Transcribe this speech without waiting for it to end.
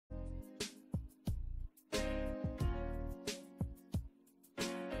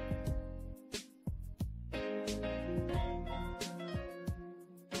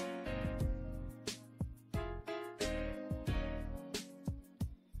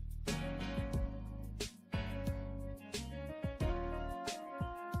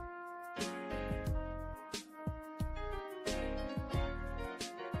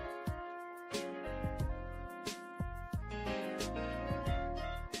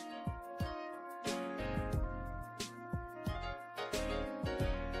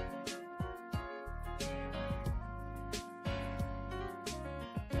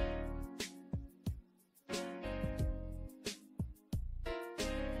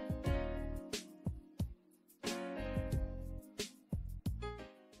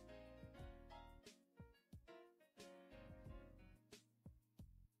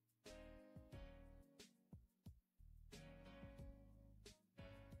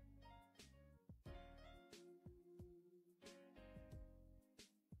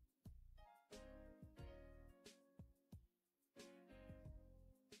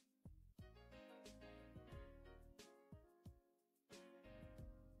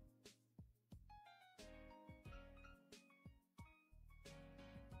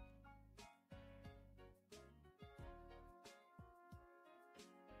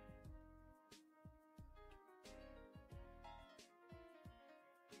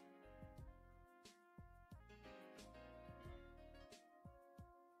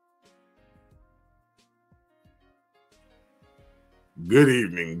Good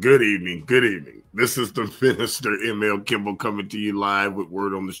evening, good evening, good evening. This is the Minister M.L. Kimble coming to you live with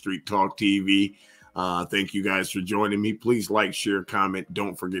Word on the Street Talk TV. Thank you guys for joining me. Please like, share, comment.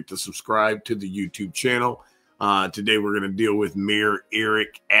 Don't forget to subscribe to the YouTube channel. Today we're going to deal with Mayor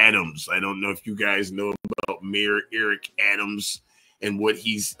Eric Adams. I don't know if you guys know about Mayor Eric Adams and what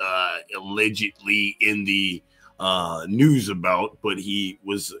he's allegedly in the news about, but he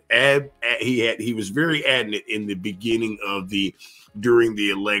was very adamant in the beginning of during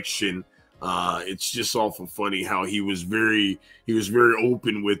the election. It's just awful funny how he was very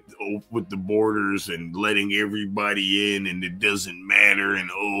open with the borders and letting everybody in, and it doesn't matter,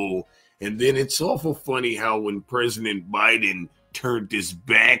 and then it's awful funny how when President Biden turned his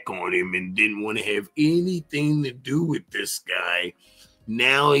back on him and didn't want to have anything to do with this guy,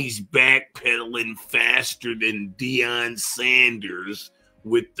 now he's backpedaling faster than Deion Sanders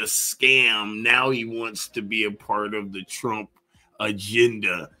with the scam. Now he wants to be a part of the Trump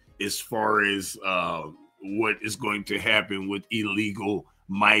agenda as far as what is going to happen with illegal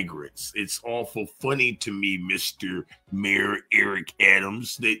migrants. It's awful funny to me, Mr. Mayor Eric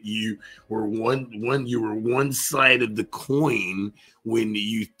Adams, that you were one side of the coin when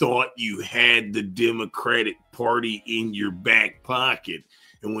you thought you had the Democratic Party in your back pocket.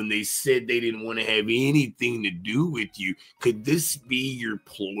 And when they said they didn't want to have anything to do with you, could this be your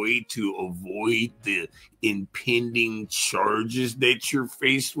ploy to avoid the impending charges that you're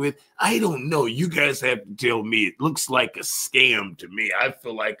faced with? I don't know. You guys have to tell me. It looks like a scam to me. I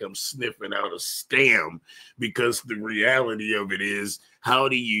feel like I'm sniffing out a scam, because the reality of it is, how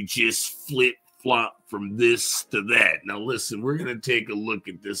do you just flip-flop from this to that? Now, listen, we're going to take a look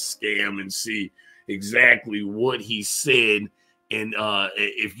at this scam and see exactly what he said. And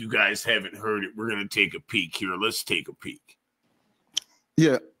if you guys haven't heard it, we're going to take a peek here. Let's take a peek.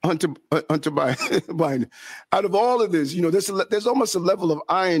 Yeah, Hunter Biden. Out of all of this, there's almost a level of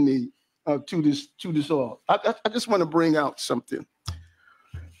irony to this all. I just want to bring out something.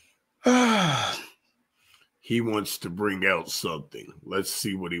 He wants to bring out something. Let's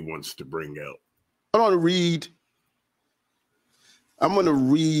see what he wants to bring out. I'm going to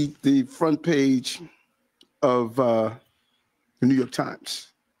read the front page of the New York Times.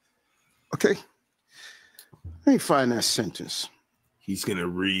 Okay? Let me find that sentence. He's going to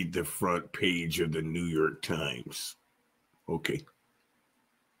read the front page of the New York Times. Okay.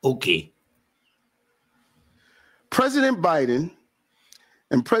 Okay. President Biden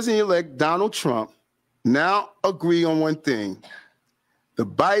and President-elect Donald Trump now agree on one thing. The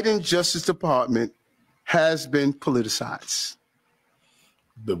Biden Justice Department has been politicized.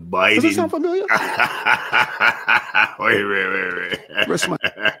 The Biden. Does that sound familiar? Wait. Rest my...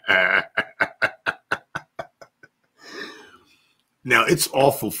 Now, it's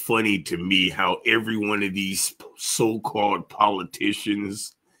awful funny to me how every one of these so-called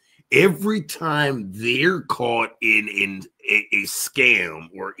politicians, every time they're caught in a scam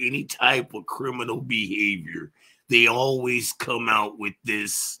or any type of criminal behavior, they always come out with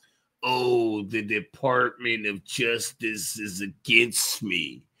this, oh, the Department of Justice is against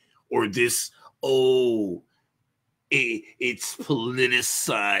me, or this, oh, it's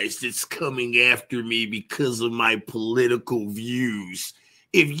politicized, it's coming after me because of my political views.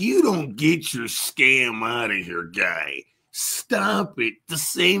 If you don't get your scam out of here, guy, stop it. The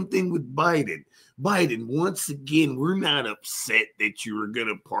same thing with Biden. Biden, once again, we're not upset that you were going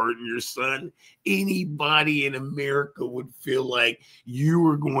to pardon your son. Anybody in America would feel like you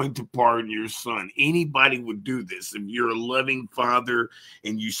were going to pardon your son. Anybody would do this. If you're a loving father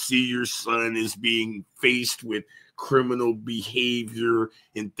and you see your son is being faced with criminal behavior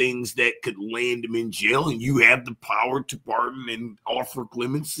and things that could land him in jail, and you have the power to pardon and offer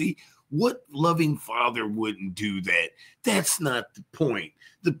clemency, what loving father wouldn't do that? That's not the point.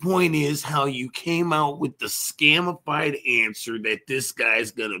 The point is how you came out with the scamified answer that this guy's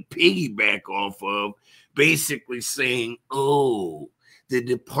going to piggyback off of, basically saying, oh, the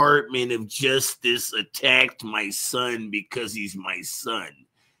Department of Justice attacked my son because he's my son.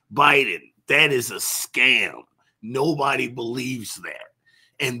 Biden, that is a scam. Nobody believes that.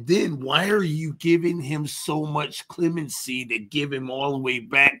 And then why are you giving him so much clemency to give him all the way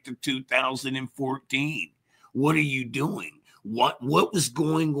back to 2014? What are you doing? What was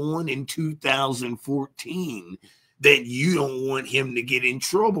going on in 2014 that you don't want him to get in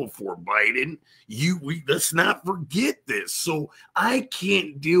trouble for, Biden? Let's not forget this. So I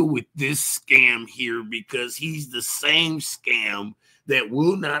can't deal with this scam here, because he's the same scam that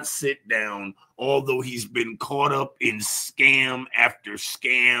will not sit down, although he's been caught up in scam after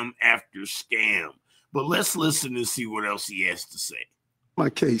scam after scam. But let's listen and see what else he has to say. My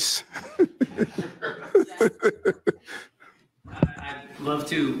case. I'd love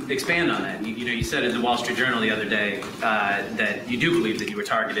to expand on that. You said in the Wall Street Journal the other day that you do believe that you were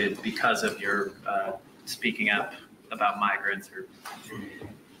targeted because of your speaking up about migrants. Or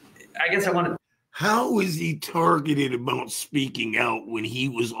I guess I want to. How is he targeted about speaking out when he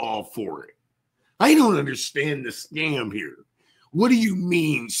was all for it? I don't understand the scam here. What do you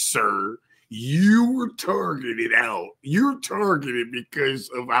mean, sir? You were targeted out. You're targeted because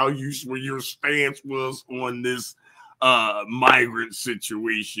of how your stance was on this migrant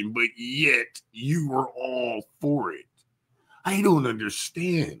situation, but yet you were all for it. I don't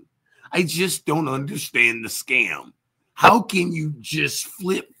understand. I just don't understand the scam. How can you just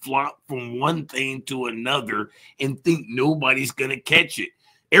flip-flop from one thing to another and think nobody's going to catch it?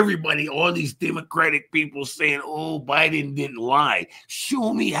 Everybody, all these Democratic people saying, oh, Biden didn't lie.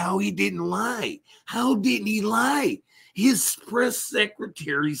 Show me how he didn't lie. How didn't he lie? His press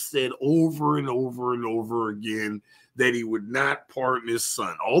secretary said over and over and over again that he would not pardon his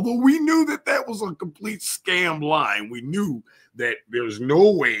son. Although we knew that that was a complete scam lie. We knew that there's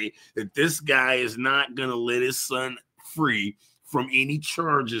no way that this guy is not going to let his son free from any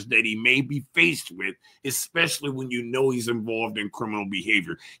charges that he may be faced with, especially when you know he's involved in criminal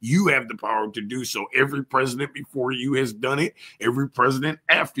behavior. You have the power to do so. Every president before you has done it. Every president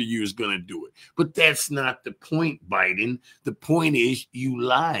after you is going to do it. But that's not the point, Biden. The point is you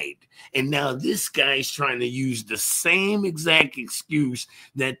lied. And now this guy's trying to use the same exact excuse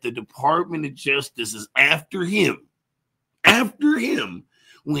that the Department of Justice is after him.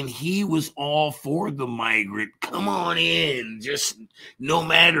 When he was all for the migrant, come on in, just no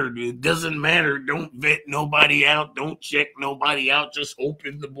matter, it doesn't matter, don't vet nobody out, don't check nobody out, just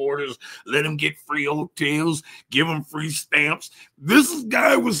open the borders, let them get free hotels, give them free stamps. This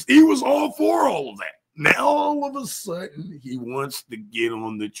guy was all for all of that. Now all of a sudden he wants to get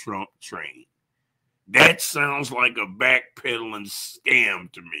on the Trump train. That sounds like a backpedaling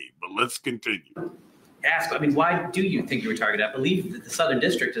scam to me, but let's continue. Ask, why do you think you were targeted? I believe that the Southern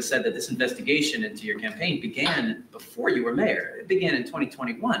District has said that this investigation into your campaign began before you were mayor. It began in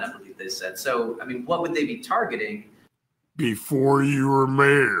 2021, I believe they said. So, what would they be targeting? Before you were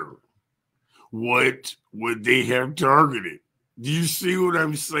mayor, what would they have targeted? Do you see what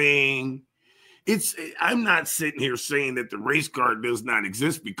I'm saying? I'm not sitting here saying that the race card does not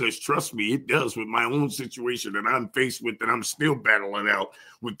exist, because trust me, it does, with my own situation that I'm faced with, that I'm still battling out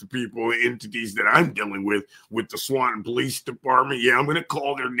with the people and entities that I'm dealing with the Swanton Police Department. Yeah, I'm going to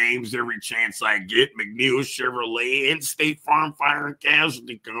call their names every chance I get. McNeil Chevrolet and State Farm Fire and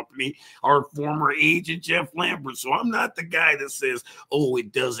Casualty Company, our former agent Jeff Lambert. So I'm not the guy that says, oh,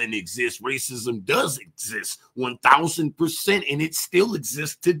 it doesn't exist. Racism does exist 1,000%, and it still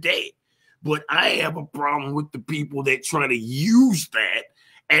exists today. But I have a problem with the people that try to use that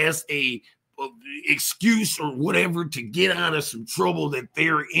as a excuse or whatever to get out of some trouble that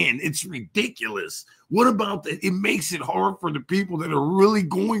they're in. It's ridiculous. What about that? It makes it hard for the people that are really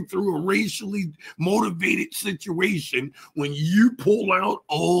going through a racially motivated situation when you pull out,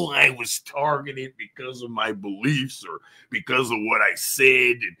 oh, I was targeted because of my beliefs or because of what I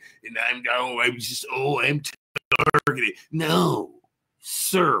said, and I'm targeted. No,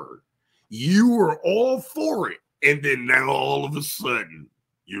 sir. You were all for it, and then now all of a sudden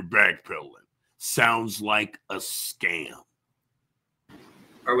you're backpedaling. Sounds like a scam.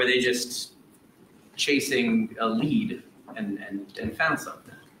 Or were they just chasing a lead and found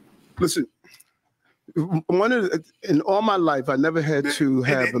something? Listen, in all my life, I never had to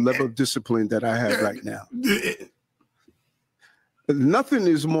have the level of discipline that I have right now. Nothing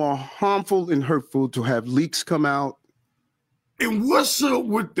is more harmful and hurtful to have leaks come out. And what's up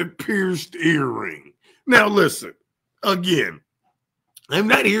with the pierced earring? Now, listen, again, I'm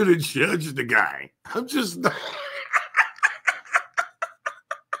not here to judge the guy. I'm just not.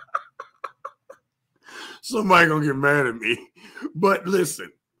 Somebody gonna get mad at me. But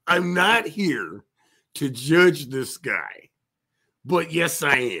listen, I'm not here to judge this guy. But yes,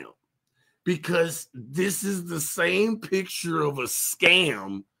 I am. Because this is the same picture of a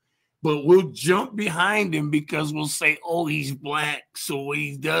scam. But we'll jump behind him because we'll say, oh, he's black. So what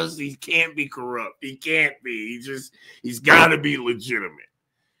he does, he can't be corrupt. He can't be. He's got to be legitimate.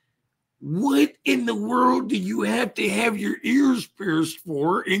 What in the world do you have to have your ears pierced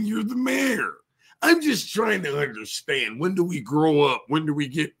for, and you're the mayor? I'm just trying to understand. When do we grow up? When do we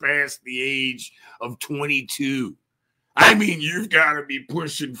get past the age of 22? You've got to be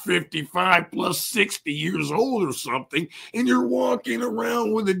pushing 55 plus 60 years old or something, and you're walking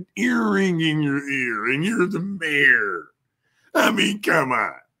around with an earring in your ear, and you're the mayor.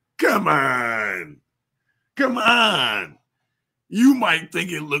 Come on. You might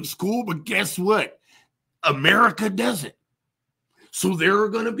think it looks cool, but guess what? America doesn't. So there are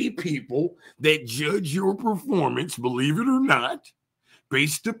going to be people that judge your performance, believe it or not,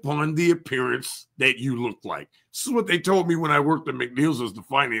 based upon the appearance that you look like. This is what they told me when I worked at McNeil's as the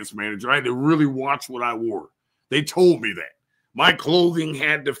finance manager. I had to really watch what I wore. They told me that. My clothing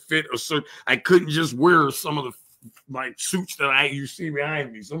had to fit a certain, I couldn't just wear some of my suits that you see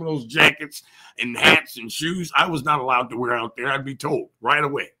behind me. Some of those jackets and hats and shoes, I was not allowed to wear out there. I'd be told right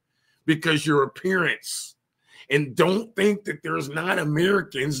away because your appearance. And don't think that there's not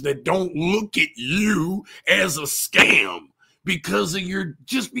Americans that don't look at you as a scam because of your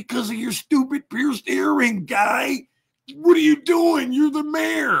stupid pierced earring, guy. What are you doing? You're the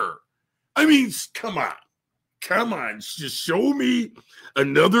mayor. I mean, come on. Just show me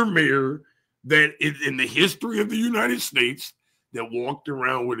another mayor that in the history of the United States that walked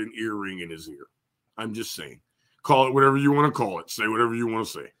around with an earring in his ear. I'm just saying. Call it whatever you want to call it. Say whatever you want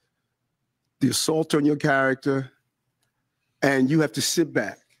to say. The assault on your character, and you have to sit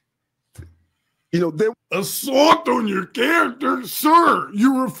back. Assault on your character, sir.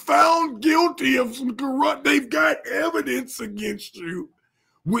 You were found guilty of some corrupt. They've got evidence against you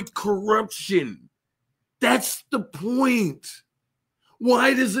with corruption. That's the point.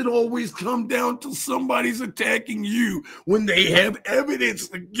 Why does it always come down to somebody's attacking you when they have evidence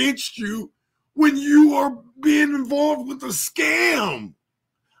against you when you are being involved with a scam?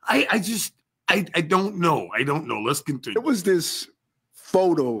 I don't know. Let's continue. There was this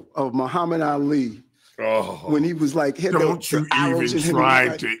photo of Muhammad Ali when he was like, don't you even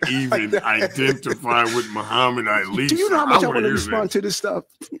try to even identify with Muhammad Ali. Do you know how much I want to respond to this stuff?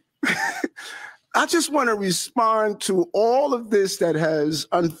 I just want to respond to all of this that has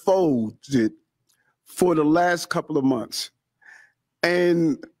unfolded for the last couple of months.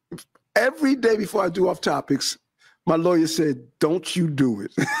 And every day before I do off topics, my lawyer said, don't you do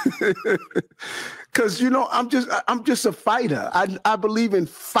it. Because, I'm just a fighter. I believe in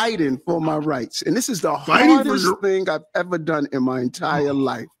fighting for my rights. And this is the hardest thing I've ever done in my entire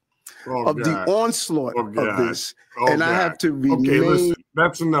life. The onslaught of this. And I have to remain. Okay, listen,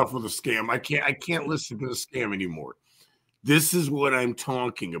 that's enough of the scam. I can't listen to the scam anymore. This is what I'm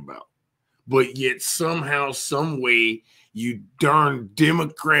talking about. But yet somehow, some way, you darn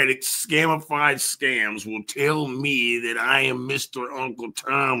Democratic scamified scams will tell me that I am Mr. Uncle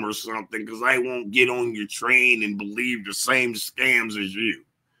Tom or something because I won't get on your train and believe the same scams as you.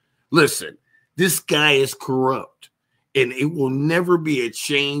 Listen, this guy is corrupt. And it will never be a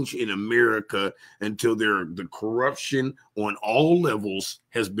change in America until the corruption on all levels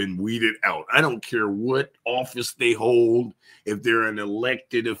has been weeded out. I don't care what office they hold. If they're an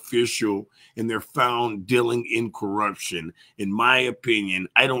elected official and they're found dealing in corruption, in my opinion,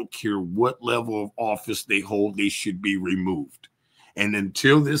 I don't care what level of office they hold, they should be removed. And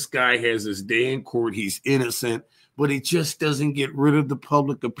until this guy has his day in court, he's innocent, but it just doesn't get rid of the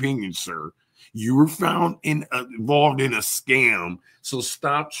public opinion, sir. You were found involved in a scam, so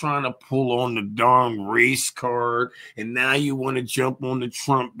stop trying to pull on the darn race card. And now you want to jump on the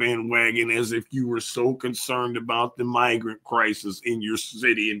Trump bandwagon as if you were so concerned about the migrant crisis in your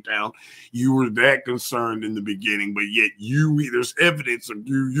city and town. You were that concerned in the beginning, but yet there's evidence of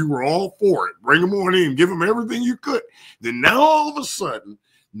you were all for it. Bring them on in, give them everything you could. Then now all of a sudden,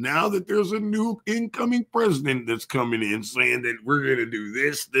 now that there's a new incoming president that's coming in saying that we're going to do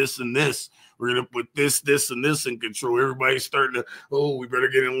this, this, and this, we're going to put this, this, and this in control. Everybody's starting to, we better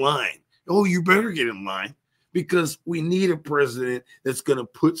get in line. Oh, you better get in line because we need a president that's going to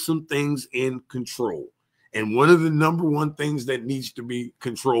put some things in control. And one of the number one things that needs to be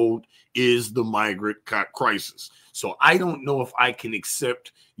controlled is the migrant crisis. So I don't know if I can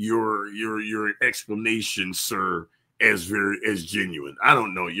accept your explanation, sir, as genuine. I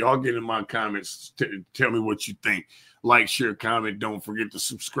don't know. Y'all get in my comments. Tell me what you think. Like, share, comment. Don't forget to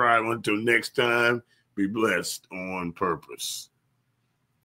subscribe. Until next time, be blessed on purpose.